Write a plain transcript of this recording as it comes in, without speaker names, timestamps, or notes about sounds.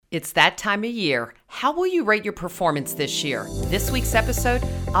It's that time of year. How will you rate your performance this year? This week's episode,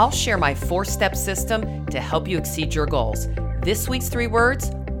 I'll share my 4-step system to help you exceed your goals. This week's 3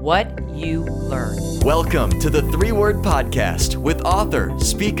 words, what you learn. Welcome to the 3-Word Podcast with author,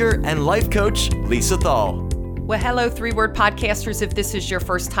 speaker, and life coach, Lisa Thal. Well, hello, 3-Word Podcasters. If this is your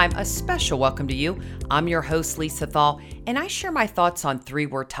first time, a special welcome to you. I'm your host, Lisa Thal, and I share my thoughts on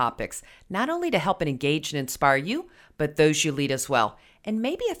 3-word topics, not only to help and engage and inspire you, but those you lead as well. And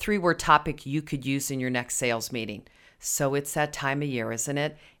maybe a 3-word topic you could use in your next sales meeting. So it's that time of year, isn't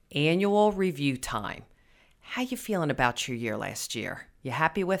it? Annual review time. How you feeling about your year last year? You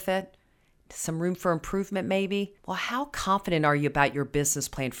happy with it? Some room for improvement maybe? Well, how confident are you about your business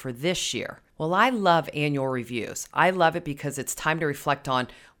plan for this year? Well, I love annual reviews. I love it because it's time to reflect on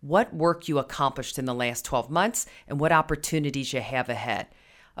what work you accomplished in the last 12 months and what opportunities you have ahead.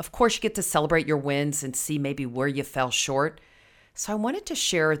 Of course, you get to celebrate your wins and see maybe where you fell short. So I wanted to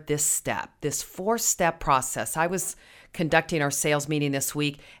share this 4-step process. I was conducting our sales meeting this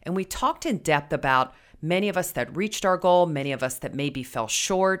week, and we talked in depth about many of us that reached our goal, many of us that maybe fell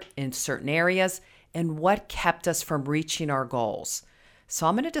short in certain areas, and what kept us from reaching our goals. So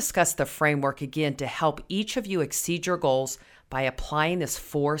I'm going to discuss the framework again to help each of you exceed your goals by applying this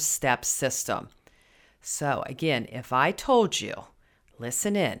 4-step system. So again, if I told you,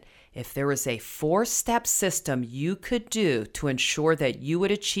 listen in, if there was a 4-step system you could do to ensure that you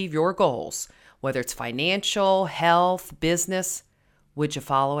would achieve your goals, whether it's financial, health, business, would you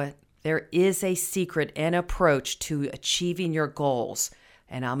follow it? There is a secret and approach to achieving your goals,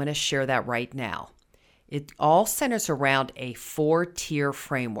 and I'm going to share that right now. It all centers around a 4-tier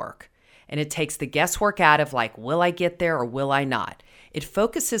framework, and it takes the guesswork out of like, will I get there or will I not? It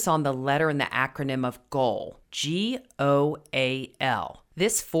focuses on the letter in the acronym of GOAL, G-O-A-L.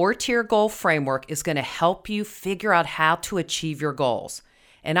 This 4-tier goal framework is going to help you figure out how to achieve your goals.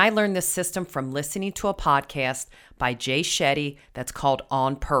 And I learned this system from listening to a podcast by Jay Shetty that's called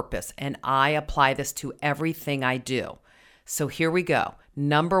On Purpose. And I apply this to everything I do. So here we go.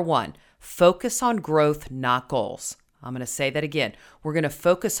 Number 1, focus on growth, not goals. I'm going to say that again. We're going to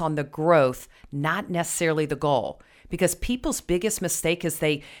focus on the growth, not necessarily the goal. Because people's biggest mistake is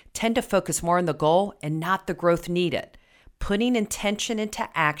they tend to focus more on the goal and not the growth needed. Putting intention into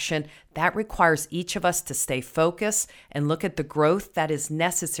action, that requires each of us to stay focused and look at the growth that is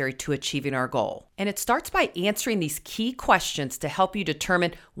necessary to achieving our goal. And it starts by answering these key questions to help you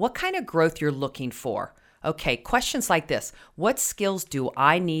determine what kind of growth you're looking for. Okay, questions like this. What skills do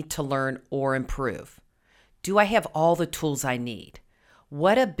I need to learn or improve? Do I have all the tools I need?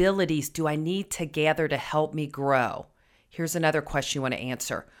 What abilities do I need to gather to help me grow? Here's another question you want to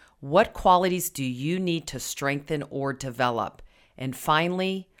answer. What qualities do you need to strengthen or develop? And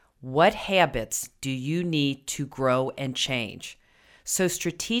finally, what habits do you need to grow and change? So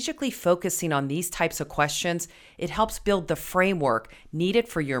strategically focusing on these types of questions, it helps build the framework needed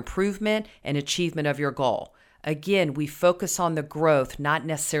for your improvement and achievement of your goal. Again, we focus on the growth, not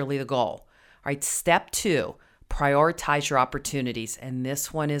necessarily the goal. All right, step 2. Prioritize your opportunities, and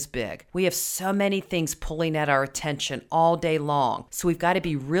this one is big. We have so many things pulling at our attention all day long, so we've got to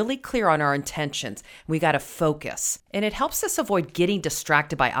be really clear on our intentions. We got to focus, and it helps us avoid getting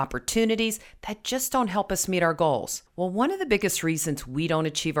distracted by opportunities that just don't help us meet our goals. Well, one of the biggest reasons we don't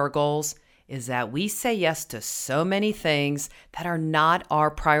achieve our goals is that we say yes to so many things that are not our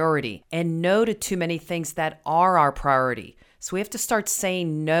priority and no to too many things that are our priority. So we have to start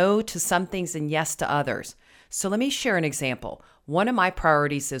saying no to some things and yes to others. So let me share an example. One of my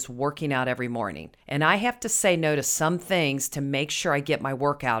priorities is working out every morning, and I have to say no to some things to make sure I get my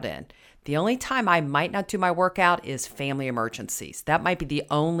workout in. The only time I might not do my workout is family emergencies. That might be the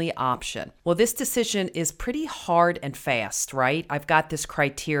only option. Well, this decision is pretty hard and fast, right? I've got this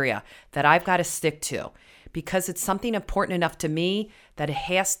criteria that I've got to stick to because it's something important enough to me that it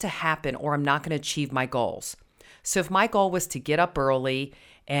has to happen or I'm not going to achieve my goals. So if my goal was to get up early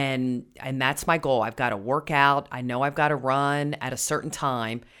and that's my goal, I've got to work out, I know I've got to run at a certain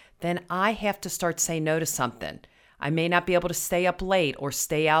time, then I have to start saying no to something. I may not be able to stay up late or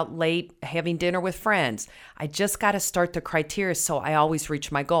stay out late having dinner with friends. I just got to start the criteria so I always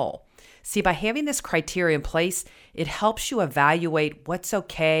reach my goal. See, by having this criteria in place, it helps you evaluate what's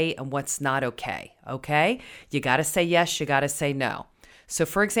okay and what's not okay, okay? You got to say yes, you got to say no. So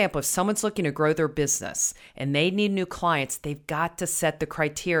for example, if someone's looking to grow their business and they need new clients, they've got to set the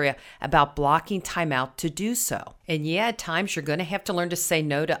criteria about blocking time out to do so. And yeah, at times you're going to have to learn to say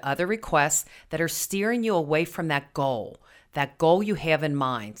no to other requests that are steering you away from that goal you have in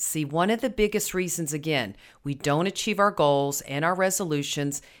mind. See, one of the biggest reasons, again, we don't achieve our goals and our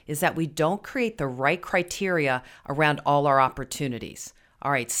resolutions is that we don't create the right criteria around all our opportunities.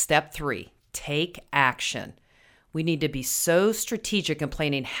 All right, step 3, take action. We need to be so strategic in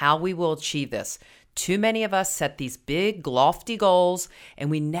planning how we will achieve this. Too many of us set these big, lofty goals, and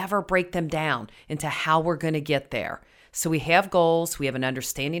we never break them down into how we're going to get there. So we have goals, we have an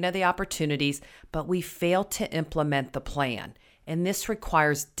understanding of the opportunities, but we fail to implement the plan. And this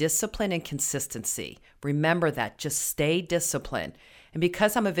requires discipline and consistency. Remember that. Just stay disciplined. And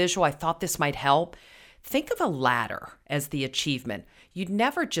because I'm a visual, I thought this might help. Think of a ladder as the achievement. You'd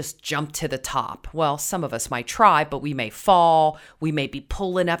never just jump to the top. Well, some of us might try, but we may fall. We may be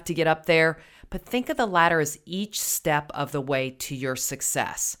pulling up to get up there. But think of the ladder as each step of the way to your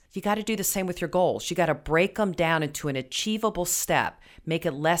success. You got to do the same with your goals. You got to break them down into an achievable step, make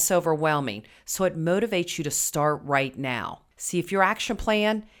it less overwhelming, so it motivates you to start right now. See, if your action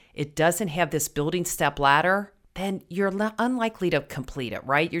plan, it doesn't have this building step ladder, then you're unlikely to complete it,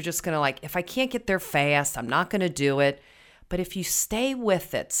 right? You're just going to if I can't get there fast, I'm not going to do it. But if you stay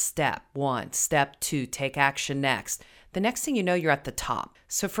with it, step 1, step 2, take action next, the next thing you know, you're at the top.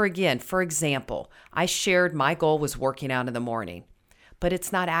 So for example, I shared my goal was working out in the morning, but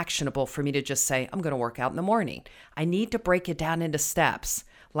it's not actionable for me to just say, I'm going to work out in the morning. I need to break it down into steps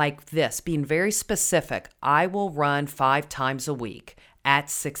like this, being very specific. I will run 5 times a week at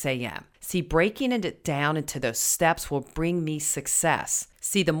 6 a.m. See, breaking it down into those steps will bring me success.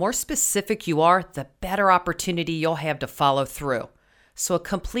 See, the more specific you are, the better opportunity you'll have to follow through. So a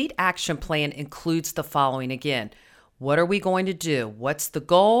complete action plan includes the following again. What are we going to do? What's the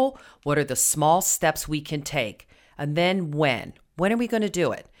goal? What are the small steps we can take? And then when? When are we going to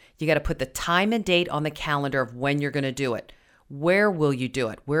do it? You got to put the time and date on the calendar of when you're going to do it. Where will you do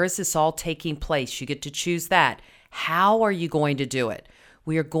it? Where is this all taking place? You get to choose that. How are you going to do it?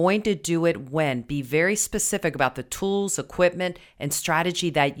 We are going to do it when. Be very specific about the tools, equipment, and strategy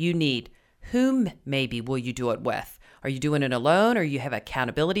that you need. Whom maybe will you do it with? Are you doing it alone or you have an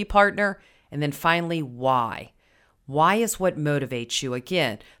accountability partner? And then finally, why? Why is what motivates you.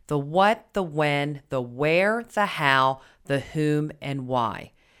 Again, the what, the when, the where, the how, the whom, and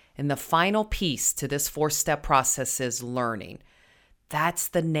why. And the final piece to this 4-step process is learning. That's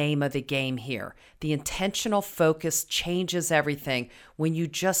the name of the game here. The intentional focus changes everything when you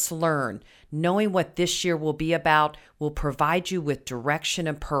just learn. Knowing what this year will be about will provide you with direction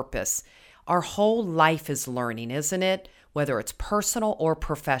and purpose. Our whole life is learning, isn't it? Whether it's personal or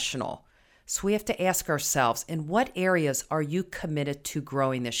professional. So we have to ask ourselves, in what areas are you committed to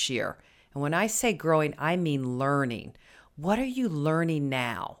growing this year? And when I say growing, I mean learning. What are you learning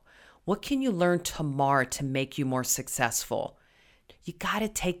now? What can you learn tomorrow to make you more successful? You got to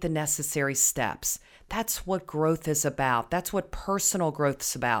take the necessary steps. That's what growth is about. That's what personal growth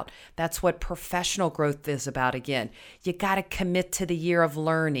is about. That's what professional growth is about. Again, you got to commit to the year of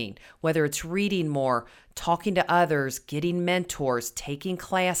learning, whether it's reading more, talking to others, getting mentors, taking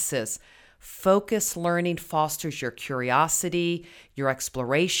classes. Focused learning fosters your curiosity, your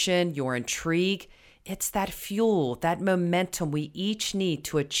exploration, your intrigue. It's that fuel, that momentum we each need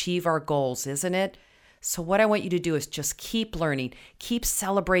to achieve our goals, isn't it? So what I want you to do is just keep learning, keep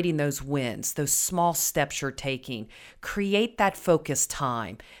celebrating those wins, those small steps you're taking. Create that focus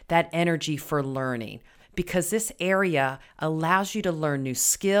time, that energy for learning, because this area allows you to learn new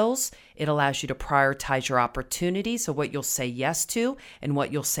skills. It allows you to prioritize your opportunities of what you'll say yes to and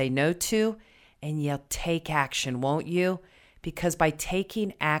what you'll say no to. And you'll take action, won't you? Because by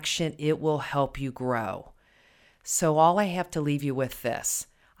taking action, it will help you grow. So all I have to leave you with this.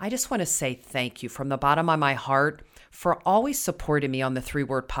 I just want to say thank you from the bottom of my heart for always supporting me on the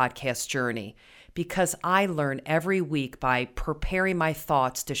 3-Word Podcast journey, because I learn every week by preparing my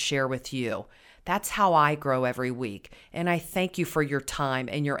thoughts to share with you. That's how I grow every week. And I thank you for your time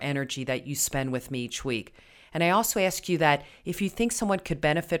and your energy that you spend with me each week. And I also ask you that if you think someone could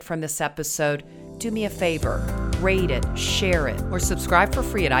benefit from this episode, do me a favor, rate it, share it, or subscribe for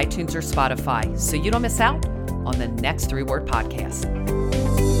free at iTunes or Spotify so you don't miss out on the next 3-Word Podcast.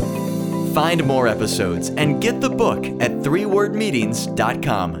 Find more episodes and get the book at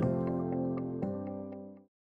 3wordmeetings.com.